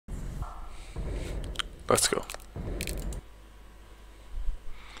Let's go.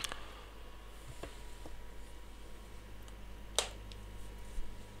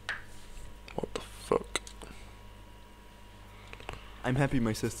 What the fuck? I'm happy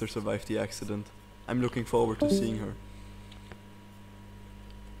my sister survived the accident. I'm looking forward to seeing her.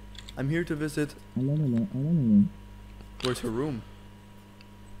 I'm here to visit. Where's her room?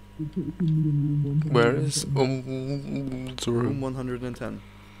 Where is the Room room? 110.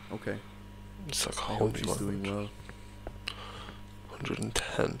 Okay. It's like a I whole hope she's new doing language. well.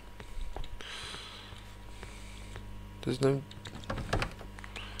 110. There's no...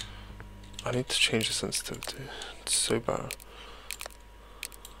 I need to change the sensitivity. It's so bad.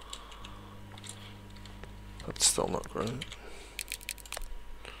 That's still not great.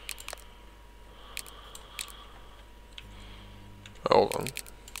 Hold on.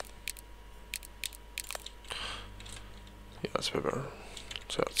 Yeah, that's a bit better.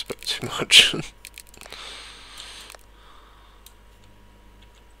 So that's a bit too much.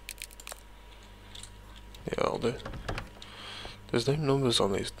 Yeah, I'll do. There's no numbers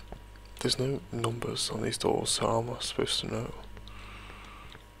on these. There's no numbers on these doors, so how am I supposed to know?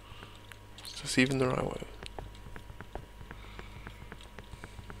 Is this even the right way?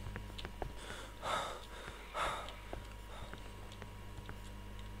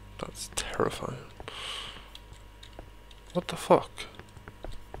 That's terrifying. What the fuck?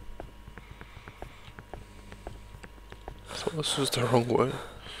 I thought this was the wrong way.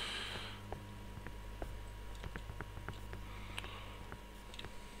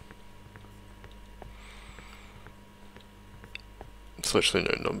 There's literally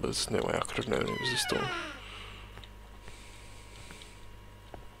no numbers, no way I could have known it was this door.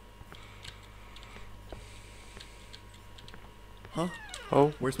 Huh?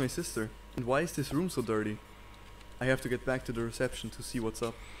 Oh, Where's my sister? And why is this room so dirty? I have to get back to the reception to see what's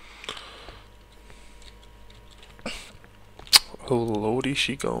up. oh lordy,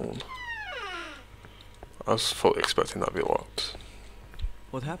 she gone. I was fully expecting that to be locked.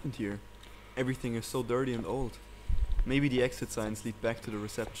 What happened here? Everything is so dirty and old. Maybe the exit signs lead back to the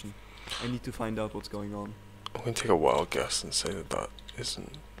reception. I need to find out what's going on. I'm going to take a wild guess and say that that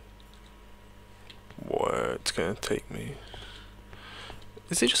isn't where it's going to take me.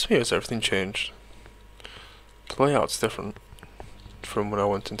 Is it just me or has everything changed? The layout's different from when I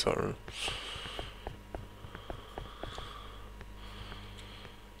went into that room.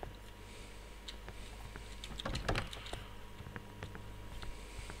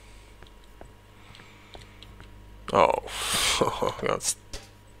 Oh, that's...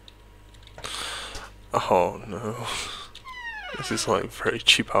 Oh no. This is like very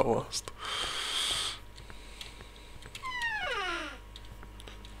cheap Outlast.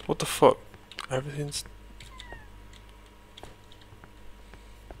 What the fuck? Everything's...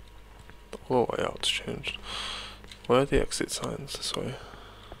 The whole layout's changed. Where are the exit signs this way?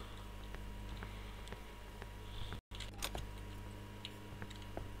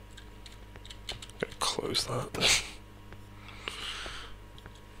 Gotta close that.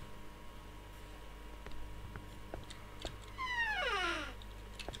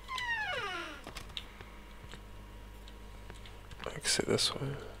 Exit this way.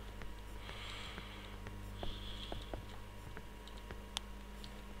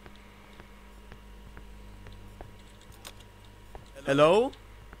 Hello?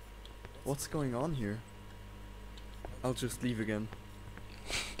 What's going on here? I'll just leave again.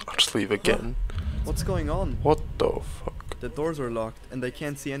 I'll just leave again. What's going on? What the fuck? The doors are locked and I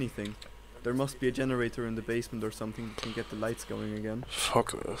can't see anything. There must be a generator in the basement or something that can get the lights going again.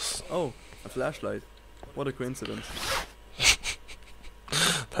 Fuck this. Oh, a flashlight. What a coincidence.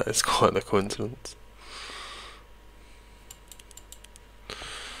 That is quite a coincidence.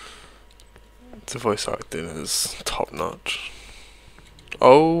 The voice acting is top notch.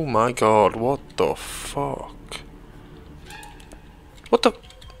 Oh my god, what the fuck? What the?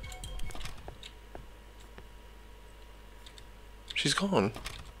 She's gone.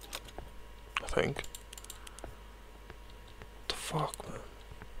 I think. What the fuck, man?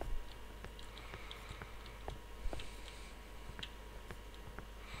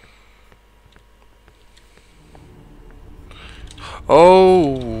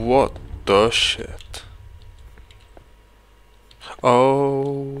 Oh, what the shit?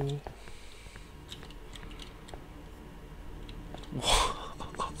 Oh.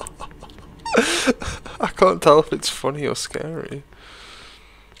 I can't tell if it's funny or scary.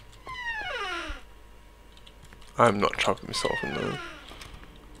 I'm not trapping myself in there.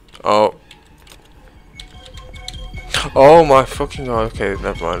 Oh. Oh my fucking god, okay,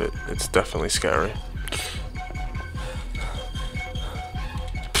 never mind, it's definitely scary.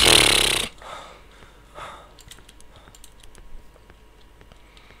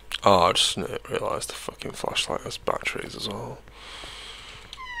 Oh, I just realised the fucking flashlight has batteries as well.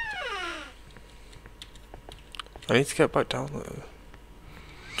 I need to get back down there.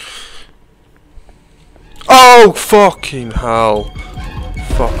 Oh, fucking hell.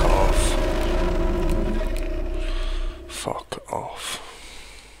 Fuck off.